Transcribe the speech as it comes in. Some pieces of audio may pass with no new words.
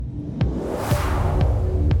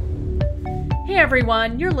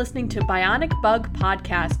everyone, you're listening to Bionic Bug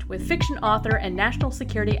Podcast with fiction author and national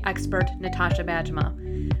security expert Natasha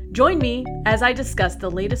Bajma. Join me as I discuss the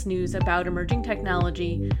latest news about emerging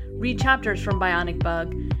technology, read chapters from Bionic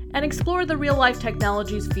Bug, and explore the real-life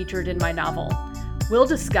technologies featured in my novel. We'll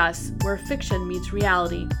discuss where fiction meets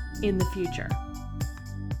reality in the future.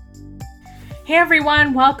 Hey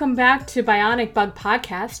everyone, welcome back to Bionic Bug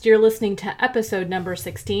Podcast. You're listening to episode number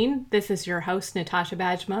 16. This is your host, Natasha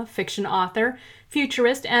Bajma, fiction author,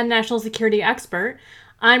 futurist, and national security expert.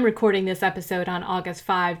 I'm recording this episode on August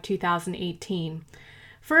 5, 2018.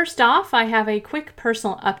 First off, I have a quick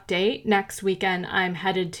personal update. Next weekend, I'm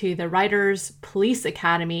headed to the Writers Police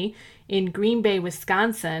Academy in Green Bay,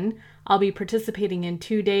 Wisconsin. I'll be participating in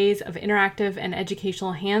 2 days of interactive and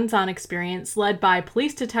educational hands-on experience led by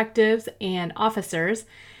police detectives and officers.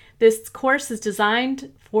 This course is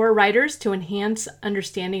designed for writers to enhance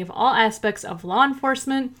understanding of all aspects of law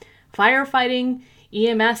enforcement, firefighting,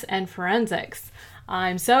 EMS, and forensics.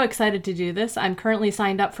 I'm so excited to do this. I'm currently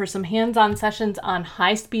signed up for some hands-on sessions on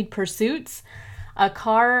high-speed pursuits, a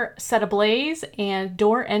car set ablaze, and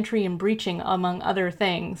door entry and breaching, among other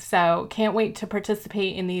things. So can't wait to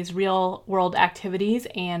participate in these real-world activities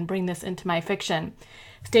and bring this into my fiction.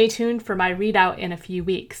 Stay tuned for my readout in a few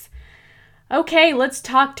weeks. Okay, let's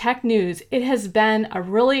talk tech news. It has been a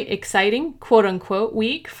really exciting, quote-unquote,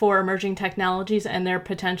 week for emerging technologies and their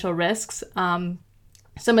potential risks.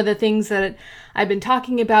 Some of the things that I've been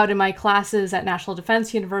talking about in my classes at National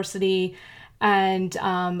Defense University and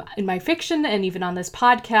in my fiction and even on this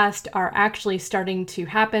podcast are actually starting to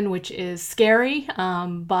happen, which is scary,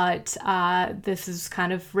 but this is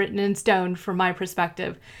kind of written in stone from my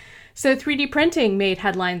perspective. So 3D printing made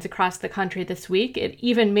headlines across the country this week. It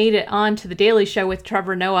even made it onto The Daily Show with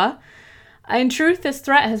Trevor Noah. In truth, this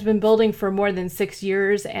threat has been building for more than 6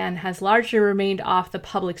 years and has largely remained off the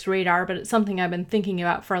public's radar, but it's something I've been thinking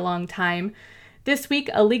about for a long time. This week,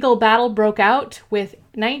 a legal battle broke out with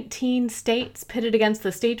 19 states pitted against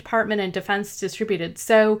the State Department and Defense Distributed.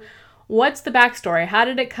 So what's the backstory? How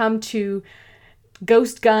did it come to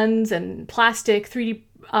ghost guns and plastic, 3D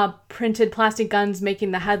printed plastic guns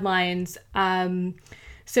making the headlines?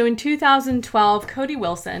 So in 2012, Cody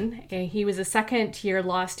Wilson, he was a second-year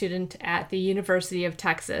law student at the University of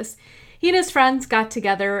Texas. He and his friends got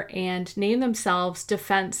together and named themselves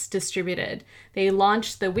Defense Distributed. They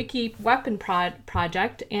launched the Wiki Weapon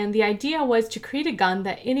Project, and the idea was to create a gun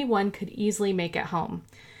that anyone could easily make at home.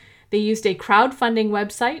 They used a crowdfunding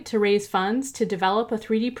website to raise funds to develop a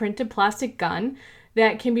 3D printed plastic gun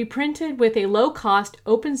that can be printed with a low-cost,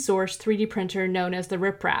 open-source 3D printer known as the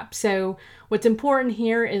RipRap. So what's important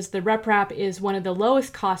here is the RipRap is one of the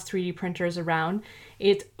lowest-cost 3D printers around.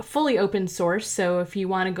 It's fully open source, so if you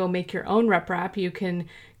want to go make your own RipRap, you can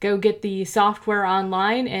go get the software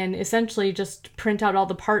online and essentially just print out all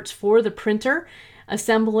the parts for the printer,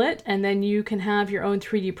 assemble it, and then you can have your own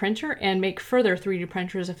 3D printer and make further 3D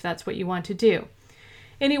printers if that's what you want to do.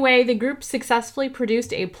 Anyway, the group successfully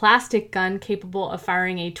produced a plastic gun capable of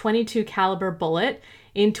firing a .22 caliber bullet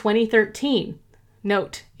in 2013.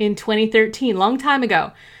 Note, in 2013, long time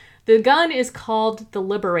ago. The gun is called the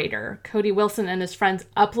Liberator. Cody Wilson and his friends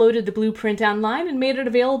uploaded the blueprint online and made it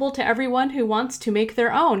available to everyone who wants to make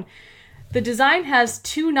their own. The design has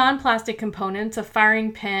two non-plastic components, a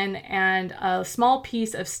firing pin and a small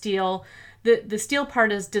piece of steel. The steel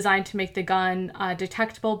part is designed to make the gun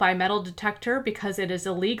detectable by metal detector because it is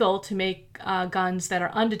illegal to make guns that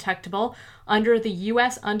are undetectable under the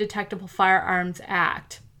U.S. Undetectable Firearms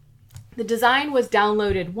Act. The design was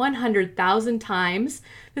downloaded 100,000 times.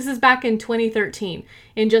 This is back in 2013,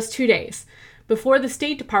 in just 2 days. Before the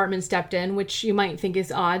State Department stepped in, which you might think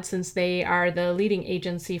is odd since they are the leading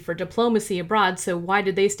agency for diplomacy abroad, so why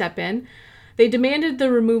did they step in? They demanded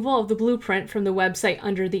the removal of the blueprint from the website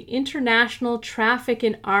under the International Traffic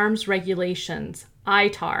in Arms Regulations,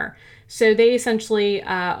 ITAR. So they essentially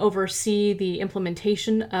oversee the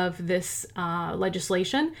implementation of this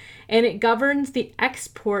legislation, and it governs the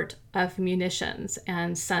export of munitions.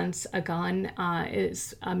 And since a gun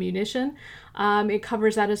is a munition, it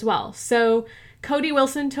covers that as well. So Cody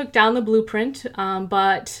Wilson took down the blueprint,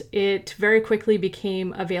 but it very quickly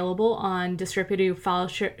became available on distributed file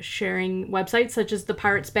sharing websites such as the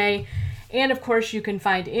Pirates Bay. And of course, you can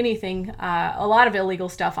find anything, a lot of illegal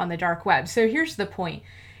stuff on the dark web. So here's the point.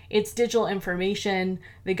 It's digital information.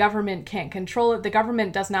 The government can't control it. The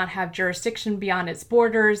government does not have jurisdiction beyond its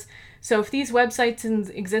borders. So if these websites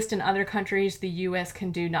exist in other countries, the U.S.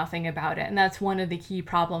 can do nothing about it. And that's one of the key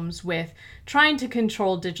problems with trying to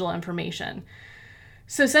control digital information.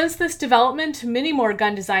 So since this development, many more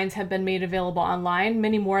gun designs have been made available online,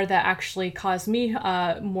 many more that actually cause me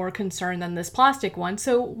more concern than this plastic one.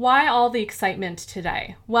 So why all the excitement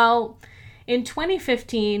today? Well, in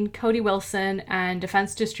 2015, Cody Wilson and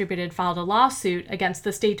Defense Distributed filed a lawsuit against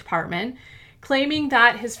the State Department, claiming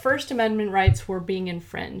that his First Amendment rights were being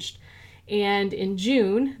infringed. And in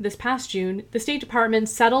June, this past June, the State Department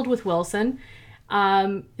settled with Wilson,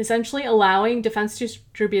 essentially allowing Defense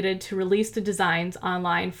Distributed to release the designs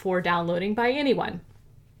online for downloading by anyone.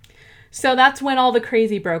 So that's when all the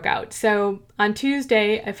crazy broke out. So on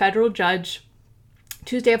Tuesday of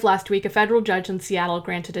last week, a federal judge in Seattle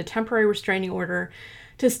granted a temporary restraining order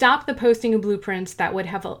to stop the posting of blueprints that would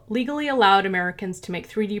have legally allowed Americans to make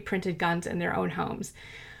 3D printed guns in their own homes.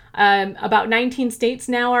 About 19 states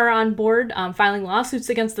now are on board, filing lawsuits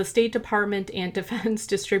against the State Department and Defense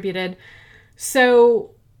Distributed.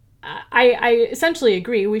 So I essentially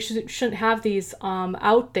agree. We shouldn't have these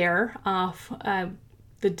out there,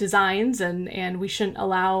 the designs, and we shouldn't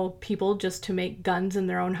allow people just to make guns in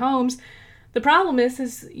their own homes. The problem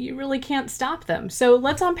is you really can't stop them. So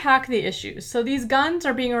let's unpack the issues. So these guns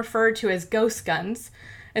are being referred to as ghost guns,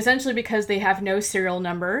 essentially because they have no serial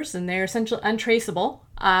numbers and they're essentially untraceable.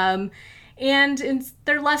 And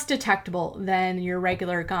they're less detectable than your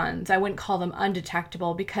regular guns. I wouldn't call them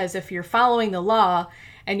undetectable, because if you're following the law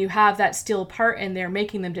and you have that steel part in there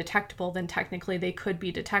making them detectable, then technically they could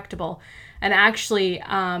be detectable. And actually,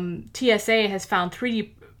 TSA has found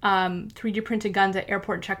 3D printed guns at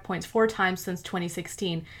airport checkpoints 4 times since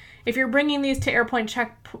 2016. If you're bringing these to airport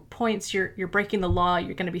checkpoints, you're breaking the law.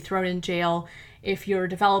 You're going to be thrown in jail. If you're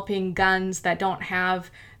developing guns that don't have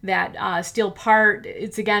that steel part,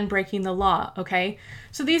 it's again breaking the law, okay?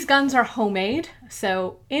 So these guns are homemade,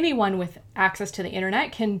 so anyone with access to the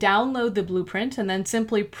internet can download the blueprint and then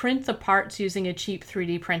simply print the parts using a cheap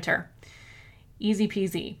 3D printer. Easy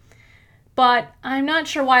peasy. But I'm not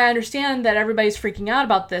sure why I understand that everybody's freaking out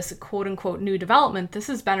about this quote-unquote new development. This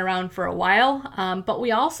has been around for a while, but we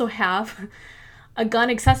also have a gun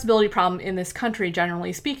accessibility problem in this country,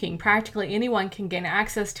 generally speaking. Practically anyone can gain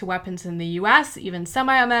access to weapons in the U.S., even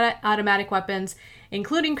semi-automatic weapons,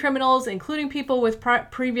 including criminals, including people with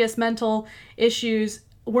previous mental issues.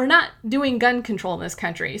 We're not doing gun control in this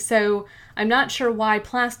country, so I'm not sure why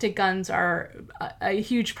plastic guns are a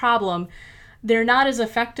huge problem. They're not as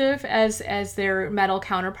effective as their metal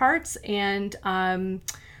counterparts, and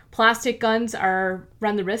plastic guns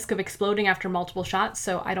run the risk of exploding after multiple shots,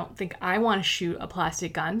 so I don't think I want to shoot a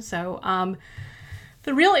plastic gun. So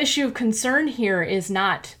the real issue of concern here is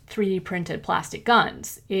not 3D printed plastic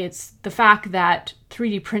guns. It's the fact that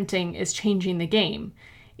 3D printing is changing the game.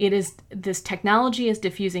 This technology is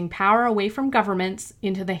diffusing power away from governments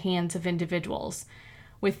into the hands of individuals.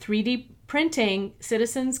 With 3D printing,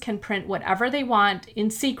 citizens can print whatever they want in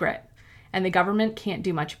secret, and the government can't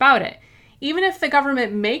do much about it. Even if the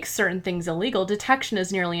government makes certain things illegal, detection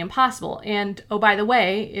is nearly impossible. And, oh, by the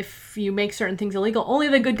way, if you make certain things illegal, only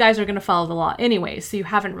the good guys are going to follow the law anyway, so you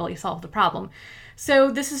haven't really solved the problem. So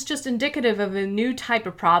this is just indicative of a new type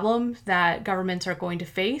of problem that governments are going to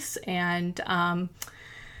face. And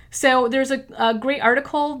so there's a great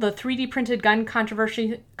article, The 3D Printed Gun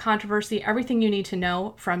Controversy, Everything You Need to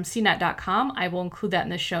Know, from CNET.com. I will include that in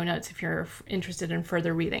the show notes if you're interested in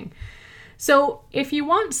further reading. So if you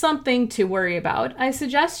want something to worry about, I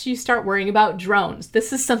suggest you start worrying about drones.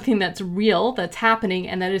 This is something that's real, that's happening,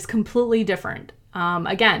 and that is completely different.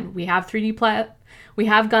 Again, we have we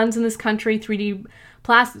have guns in this country.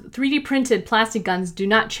 3D printed plastic guns do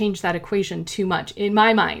not change that equation too much, in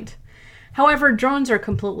my mind. However, drones are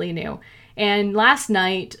completely new. And last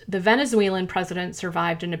night, the Venezuelan president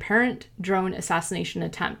survived an apparent drone assassination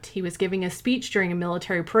attempt. He was giving a speech during a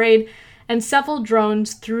military parade, and several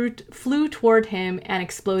drones flew toward him and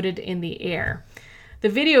exploded in the air. The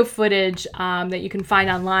video footage that you can find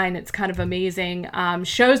online, it's kind of amazing,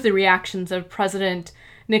 shows the reactions of President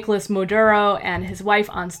Nicolas Maduro and his wife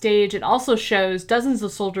on stage. It also shows dozens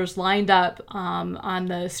of soldiers lined up on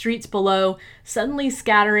the streets below, suddenly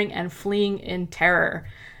scattering and fleeing in terror.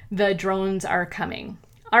 The drones are coming.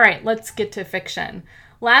 All right, let's get to fiction.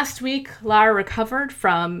 Last week, Lara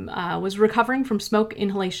was recovering from smoke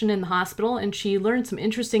inhalation in the hospital, and she learned some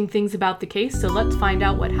interesting things about the case, so let's find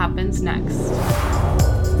out what happens next.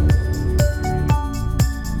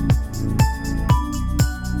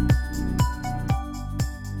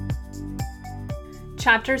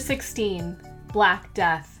 Chapter 16, Black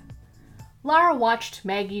Death. Lara watched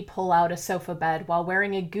Maggie pull out a sofa bed while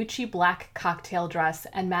wearing a Gucci black cocktail dress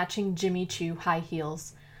and matching Jimmy Choo high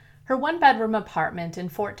heels. Her one-bedroom apartment in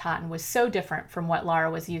Fort Totten was so different from what Lara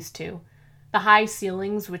was used to. The high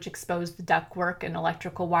ceilings, which exposed the ductwork and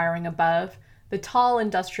electrical wiring above, the tall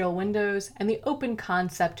industrial windows, and the open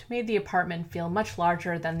concept made the apartment feel much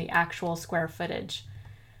larger than the actual square footage.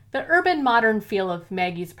 The urban modern feel of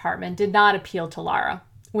Maggie's apartment did not appeal to Lara.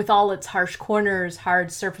 With all its harsh corners,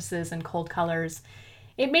 hard surfaces, and cold colors,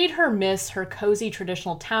 it made her miss her cozy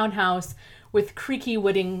traditional townhouse with creaky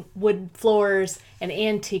wood floors and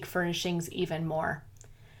antique furnishings even more.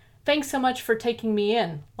 "Thanks so much for taking me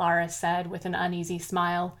in," Lara said with an uneasy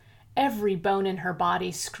smile. Every bone in her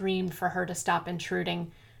body screamed for her to stop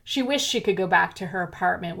intruding. She wished she could go back to her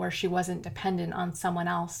apartment where she wasn't dependent on someone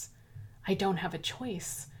else. "I don't have a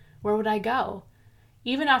choice. Where would I go?"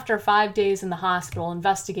 Even after 5 days in the hospital,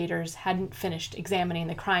 investigators hadn't finished examining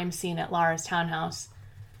the crime scene at Lara's townhouse.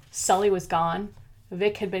 Sully was gone.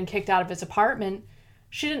 Vic had been kicked out of his apartment.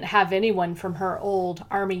 She didn't have anyone from her old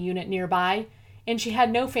army unit nearby, and she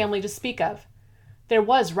had no family to speak of. There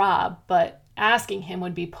was Rob, but asking him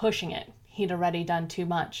would be pushing it. He'd already done too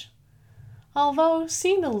much. Although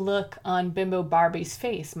seeing the look on Bimbo Barbie's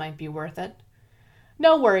face might be worth it.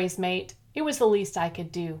 "No worries, mate. It was the least I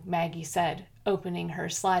could do," Maggie said, opening her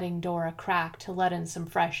sliding door a crack to let in some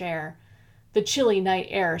fresh air. The chilly night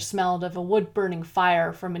air smelled of a wood-burning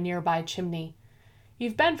fire from a nearby chimney.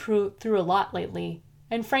 "You've been through a lot lately,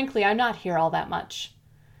 and frankly, I'm not here all that much."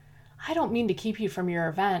 "I don't mean to keep you from your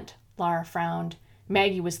event," Lara frowned.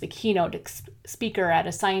 Maggie was the keynote speaker at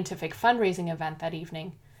a scientific fundraising event that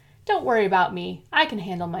evening. "Don't worry about me. I can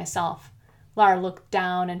handle myself." Lara looked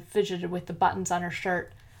down and fidgeted with the buttons on her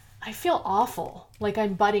shirt. "I feel awful, like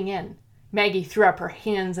I'm butting in." Maggie threw up her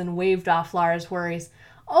hands and waved off Lara's worries.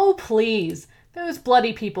 "Oh, please. Those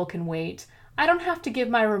bloody people can wait. I don't have to give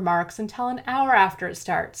my remarks until an hour after it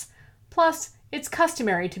starts. Plus, it's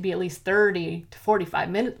customary to be at least 30 to 45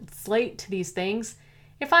 minutes late to these things.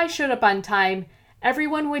 If I showed up on time,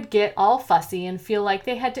 everyone would get all fussy and feel like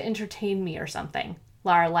they had to entertain me or something."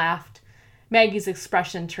 Lara laughed. Maggie's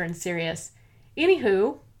expression turned serious.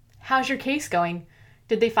 "Anywho, how's your case going?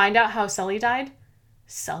 Did they find out how Sully died?"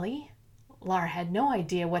 "Sully?" Lara had no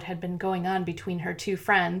idea what had been going on between her two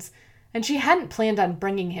friends, and she hadn't planned on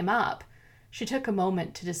bringing him up. She took a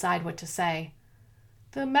moment to decide what to say.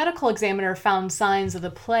 "The medical examiner found signs of the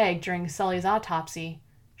plague during Sully's autopsy."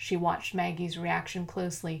 She watched Maggie's reaction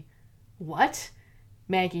closely. "What?"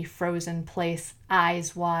 Maggie froze in place,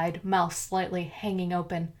 eyes wide, mouth slightly hanging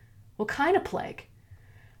open. "What kind of plague?"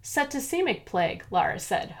 "Septicemic plague," Lara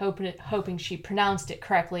said, hoping she pronounced it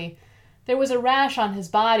correctly. "There was a rash on his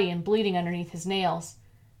body and bleeding underneath his nails."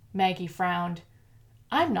 Maggie frowned.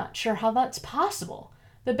 "I'm not sure how that's possible.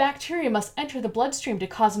 The bacteria must enter the bloodstream to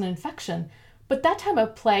cause an infection, but that type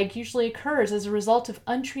of plague usually occurs as a result of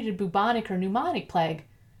untreated bubonic or pneumonic plague."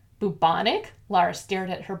 "Bubonic?" Lara stared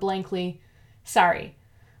at her blankly. "Sorry.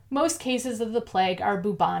 Most cases of the plague are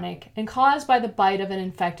bubonic and caused by the bite of an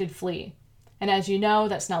infected flea. And as you know,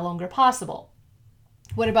 that's no longer possible."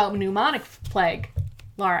 "What about pneumonic plague?"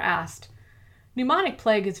 Lara asked. "Pneumonic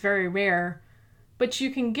plague is very rare, but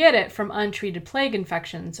you can get it from untreated plague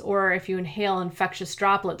infections or if you inhale infectious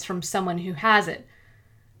droplets from someone who has it.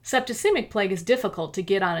 Septicemic plague is difficult to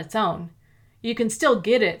get on its own. You can still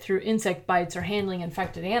get it through insect bites or handling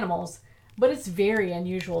infected animals, but it's very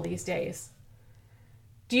unusual these days."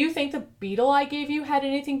 "Do you think the beetle I gave you had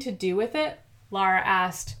anything to do with it?" Lara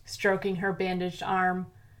asked, stroking her bandaged arm.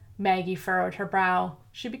 Maggie furrowed her brow.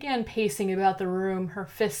 She began pacing about the room, her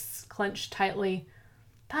fists clenched tightly.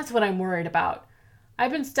 "That's what I'm worried about.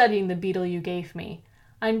 I've been studying the beetle you gave me.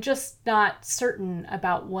 I'm just not certain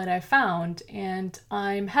about what I found, and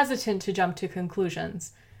I'm hesitant to jump to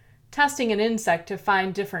conclusions. Testing an insect to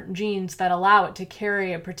find different genes that allow it to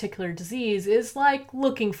carry a particular disease is like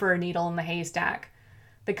looking for a needle in the haystack.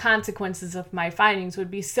 The consequences of my findings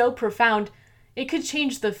would be so profound it could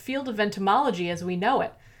change the field of entomology as we know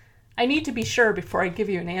it. I need to be sure before I give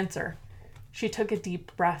you an answer." She took a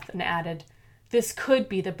deep breath and added, "This could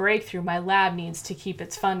be the breakthrough my lab needs to keep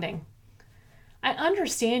its funding." "I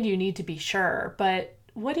understand you need to be sure, but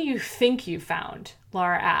what do you think you found?"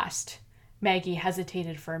 Lara asked. Maggie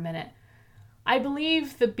hesitated for a minute. "I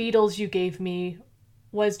believe the beetles you gave me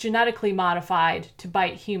was genetically modified to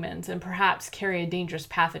bite humans and perhaps carry a dangerous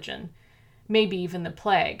pathogen, maybe even the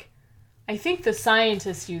plague. I think the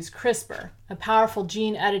scientists used CRISPR, a powerful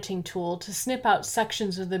gene editing tool, to snip out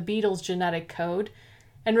sections of the beetle's genetic code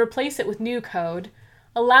and replace it with new code,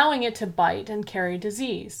 allowing it to bite and carry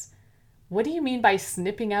disease." "What do you mean by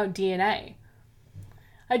snipping out DNA?"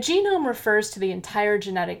 "A genome refers to the entire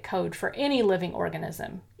genetic code for any living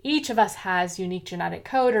organism. Each of us has unique genetic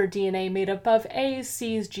code or DNA made up of A's,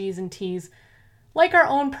 C's, G's, and T's, like our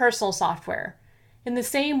own personal software. In the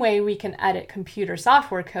same way we can edit computer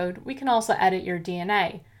software code, we can also edit your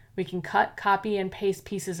DNA. We can cut, copy, and paste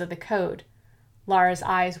pieces of the code. Lara's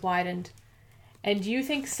eyes widened. And do you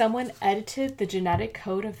think someone edited the genetic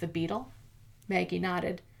code of the beetle? Maggie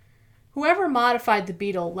nodded. Whoever modified the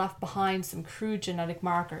beetle left behind some crude genetic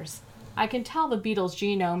markers. I can tell the beetle's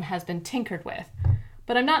genome has been tinkered with,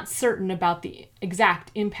 but I'm not certain about the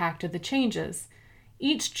exact impact of the changes.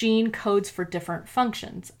 Each gene codes for different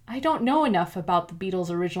functions. I don't know enough about the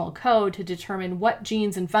beetle's original code to determine what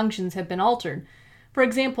genes and functions have been altered. For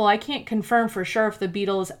example, I can't confirm for sure if the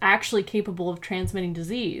beetle is actually capable of transmitting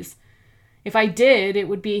disease. If I did, it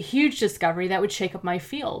would be a huge discovery that would shake up my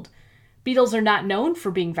field. Beetles are not known for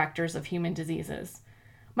being vectors of human diseases.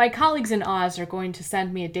 My colleagues in Oz are going to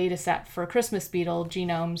send me a data set for Christmas beetle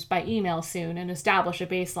genomes by email soon and establish a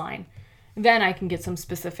baseline. Then I can get some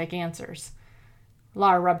specific answers.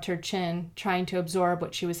 Lara rubbed her chin, trying to absorb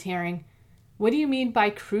what she was hearing. What do you mean by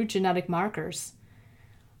crude genetic markers?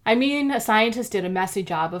 I mean, a scientist did a messy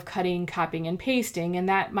job of cutting, copying, and pasting, and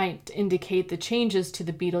that might indicate the changes to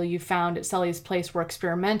the beetle you found at Sully's place were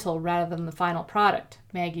experimental rather than the final product,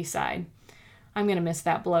 Maggie sighed. I'm going to miss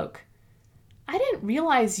that bloke. I didn't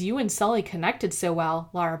realize you and Sully connected so well,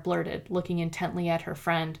 Lara blurted, looking intently at her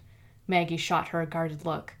friend. Maggie shot her a guarded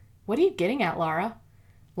look. What are you getting at, Lara?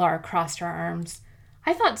 Lara crossed her arms.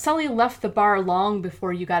 I thought Sully left the bar long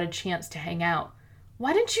before you got a chance to hang out.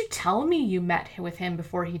 Why didn't you tell me you met with him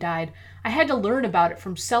before he died? I had to learn about it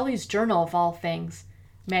from Sully's journal of all things.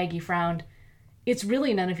 Maggie frowned. It's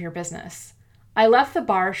really none of your business. I left the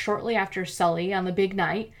bar shortly after Sully on the big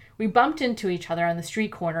night. We bumped into each other on the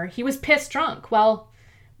street corner. He was pissed drunk. Well,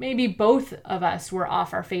 maybe both of us were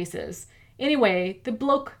off our faces. Anyway, the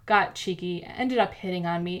bloke got cheeky, ended up hitting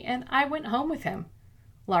on me, and I went home with him.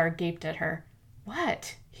 Lara gaped at her.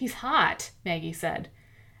 What? He's hot, Maggie said.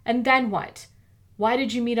 And then what? Why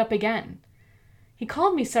did you meet up again? He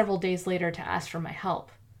called me several days later to ask for my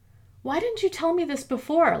help. Why didn't you tell me this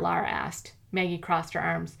before? Lara asked. Maggie crossed her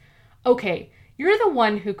arms. Okay, you're the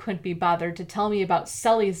one who couldn't be bothered to tell me about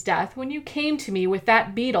Sully's death when you came to me with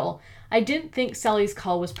that beetle. I didn't think Sully's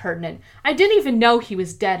call was pertinent. I didn't even know he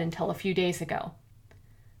was dead until a few days ago.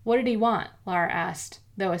 What did he want? Lara asked,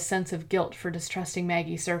 though a sense of guilt for distrusting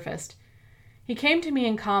Maggie surfaced. He came to me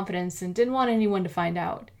in confidence and didn't want anyone to find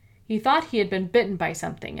out. He thought he had been bitten by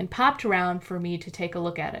something and popped around for me to take a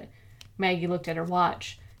look at it. Maggie looked at her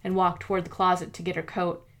watch and walked toward the closet to get her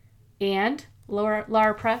coat. And?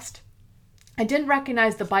 Lara pressed. I didn't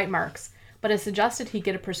recognize the bite marks, but I suggested he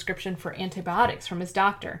get a prescription for antibiotics from his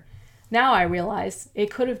doctor. Now I realize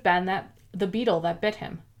it could have been the beetle that bit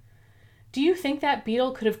him. Do you think that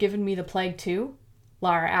beetle could have given me the plague too?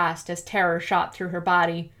 Lara asked as terror shot through her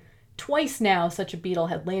body. Twice now such a beetle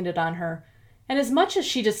had landed on her. And as much as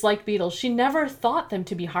she disliked beetles, she never thought them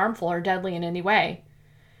to be harmful or deadly in any way.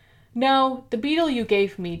 No, the beetle you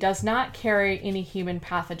gave me does not carry any human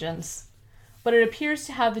pathogens, but it appears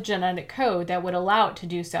to have the genetic code that would allow it to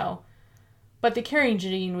do so. But the carrying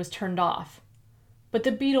gene was turned off. But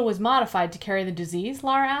the beetle was modified to carry the disease?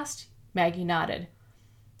 Lara asked. Maggie nodded.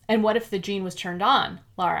 And what if the gene was turned on?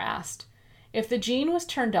 Lara asked. If the gene was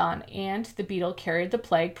turned on and the beetle carried the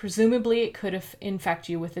plague, presumably it could infect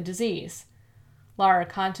you with the disease. Lara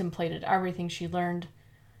contemplated everything she learned.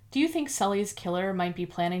 Do you think Sully's killer might be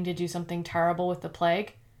planning to do something terrible with the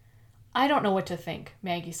plague? I don't know what to think,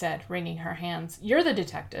 Maggie said, wringing her hands. You're the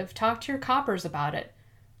detective. Talk to your coppers about it.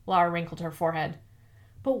 Lara wrinkled her forehead.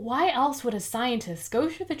 But why else would a scientist go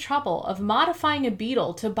through the trouble of modifying a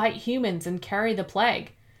beetle to bite humans and carry the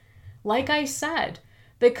plague? Like I said,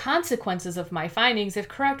 the consequences of my findings, if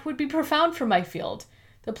correct, would be profound for my field.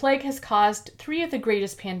 The plague has caused 3 of the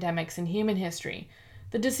greatest pandemics in human history.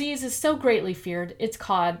 The disease is so greatly feared, it's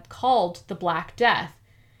called the Black Death.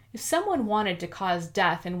 If someone wanted to cause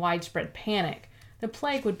death and widespread panic, the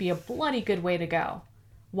plague would be a bloody good way to go.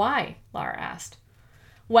 Why? Lara asked.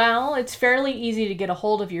 Well, it's fairly easy to get a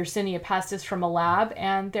hold of Yersinia pestis from a lab,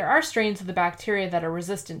 and there are strains of the bacteria that are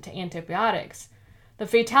resistant to antibiotics. The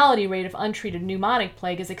fatality rate of untreated pneumonic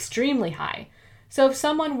plague is extremely high, so if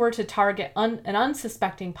someone were to target an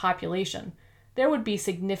unsuspecting population, there would be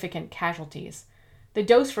significant casualties. The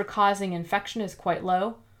dose for causing infection is quite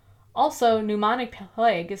low. Also, pneumonic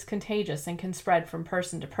plague is contagious and can spread from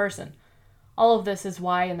person to person. All of this is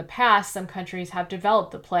why in the past some countries have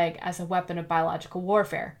developed the plague as a weapon of biological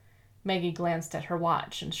warfare. Maggie glanced at her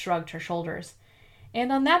watch and shrugged her shoulders.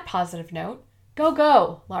 And on that positive note,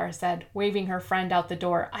 go, Lara said, waving her friend out the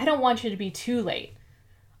door. I don't want you to be too late.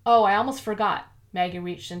 Oh, I almost forgot. Maggie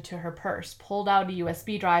reached into her purse, pulled out a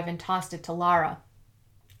USB drive, and tossed it to Lara.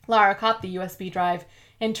 Lara caught the USB drive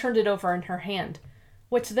and turned it over in her hand.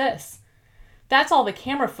 What's this? That's all the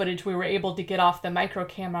camera footage we were able to get off the micro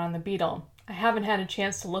camera on the beetle. I haven't had a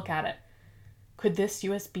chance to look at it. Could this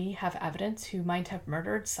USB have evidence who might have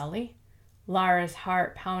murdered Sully? Lara's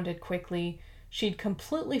heart pounded quickly. She'd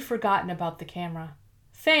completely forgotten about the camera.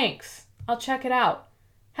 Thanks. I'll check it out.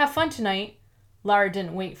 Have fun tonight. Lara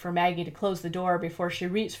didn't wait for Maggie to close the door before she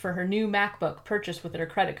reached for her new MacBook purchased with her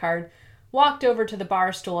credit card, walked over to the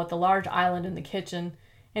bar stool at the large island in the kitchen,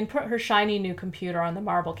 and put her shiny new computer on the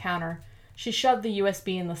marble counter. She shoved the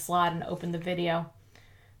USB in the slot and opened the video.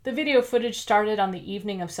 The video footage started on the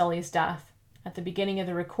evening of Sully's death. At the beginning of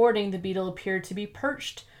the recording, the beetle appeared to be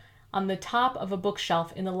perched on the top of a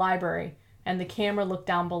bookshelf in the library, and the camera looked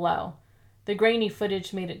down below. The grainy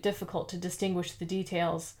footage made it difficult to distinguish the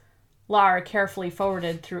details. Lara carefully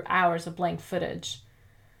forwarded through hours of blank footage.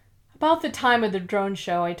 About the time of the drone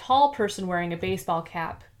show, a tall person wearing a baseball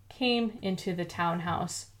cap came into the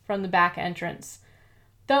townhouse from the back entrance.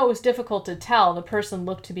 Though it was difficult to tell, the person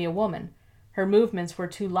looked to be a woman. Her movements were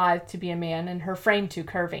too lithe to be a man, and her frame too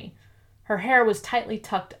curvy. Her hair was tightly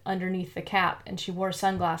tucked underneath the cap, and she wore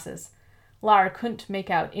sunglasses. Lara couldn't make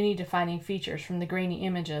out any defining features from the grainy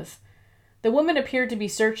images. The woman appeared to be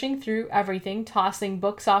searching through everything, tossing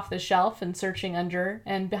books off the shelf and searching under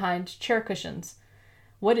and behind chair cushions.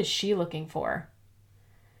 What is she looking for?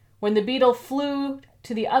 When the beetle flew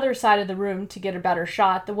to the other side of the room to get a better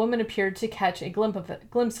shot, the woman appeared to catch a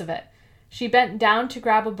glimpse of it. She bent down to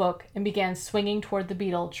grab a book and began swinging toward the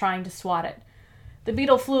beetle, trying to swat it. The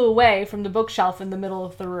beetle flew away from the bookshelf in the middle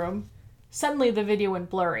of the room. Suddenly, the video went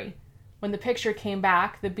blurry. When the picture came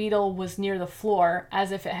back, the beetle was near the floor,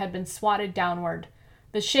 as if it had been swatted downward.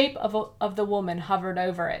 The shape of the woman hovered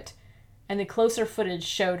over it, and the closer footage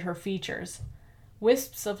showed her features.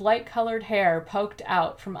 Wisps of light-colored hair poked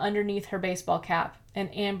out from underneath her baseball cap,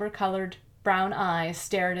 and amber-colored brown eyes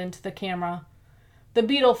stared into the camera. The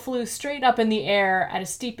beetle flew straight up in the air at a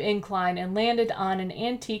steep incline and landed on an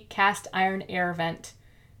antique cast-iron air vent.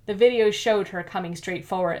 The video showed her coming straight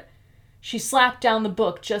for it. She slapped down the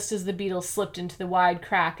book just as the beetle slipped into the wide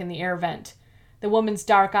crack in the air vent. The woman's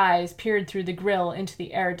dark eyes peered through the grill into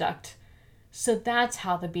the air duct. So that's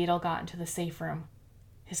how the beetle got into the safe room.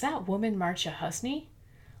 Is that woman Marcia Husney?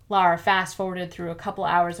 Lara fast-forwarded through a couple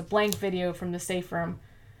hours of blank video from the safe room.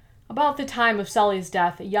 About the time of Sully's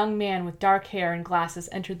death, a young man with dark hair and glasses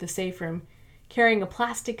entered the safe room, carrying a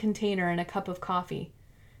plastic container and a cup of coffee.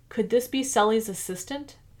 Could this be Sully's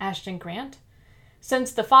assistant, Ashton Grant?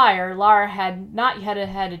 Since the fire, Lara had not yet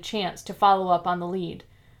had a chance to follow up on the lead.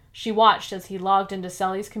 She watched as he logged into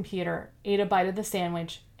Sully's computer, ate a bite of the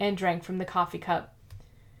sandwich, and drank from the coffee cup.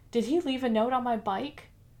 Did he leave a note on my bike?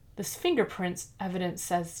 This fingerprints evidence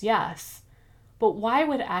says yes. But why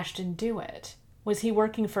would Ashton do it? Was he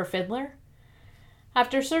working for Fiddler?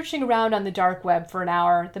 After searching around on the dark web for an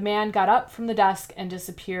hour, the man got up from the desk and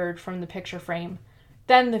disappeared from the picture frame.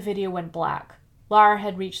 Then the video went black. Lara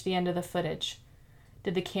had reached the end of the footage.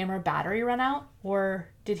 Did the camera battery run out, or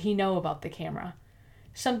did he know about the camera?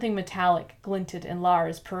 Something metallic glinted in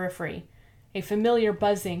Lara's periphery. A familiar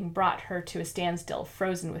buzzing brought her to a standstill,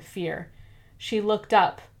 frozen with fear. She looked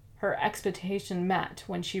up, her expectation met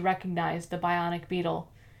when she recognized the bionic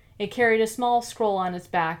beetle. It carried a small scroll on its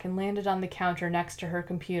back and landed on the counter next to her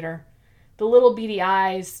computer. The little beady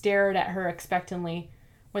eyes stared at her expectantly.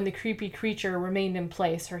 When the creepy creature remained in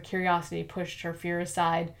place, her curiosity pushed her fear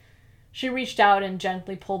aside. She reached out and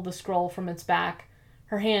gently pulled the scroll from its back.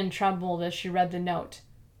 Her hand trembled as she read the note.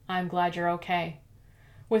 I'm glad you're okay.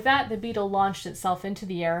 With that, the beetle launched itself into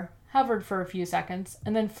the air, hovered for a few seconds,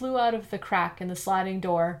 and then flew out of the crack in the sliding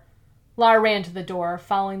door. Lara ran to the door,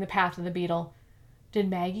 following the path of the beetle. Did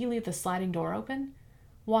Maggie leave the sliding door open?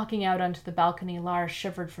 Walking out onto the balcony, Lara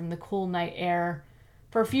shivered from the cool night air.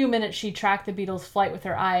 For a few minutes she tracked the beetle's flight with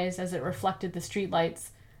her eyes as it reflected the streetlights,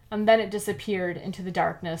 and then it disappeared into the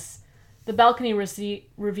darkness. The balcony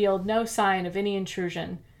revealed no sign of any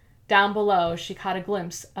intrusion. Down below, she caught a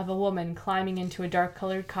glimpse of a woman climbing into a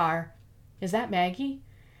dark-colored car. Is that Maggie?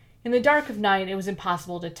 In the dark of night, it was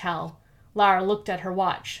impossible to tell. Lara looked at her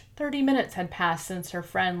watch. 30 minutes had passed since her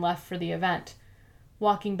friend left for the event.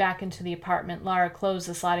 Walking back into the apartment, Lara closed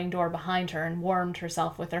the sliding door behind her and warmed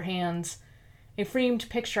herself with her hands. A framed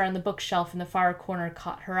picture on the bookshelf in the far corner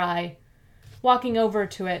caught her eye. Walking over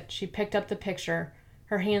to it, she picked up the picture.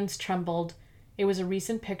 Her hands trembled. It was a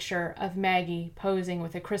recent picture of Maggie posing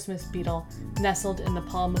with a Christmas beetle nestled in the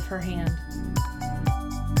palm of her hand.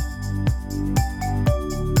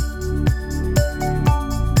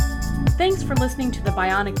 Thanks for listening to the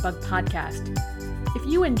Bionic Bug Podcast. If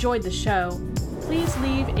you enjoyed the show, please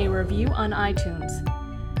leave a review on iTunes.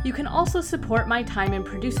 You can also support my time in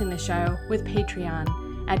producing the show with Patreon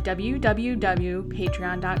at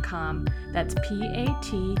www.patreon.com. That's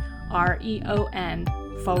Patreon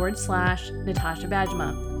 /Natasha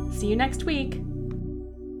Bajma. See you next week.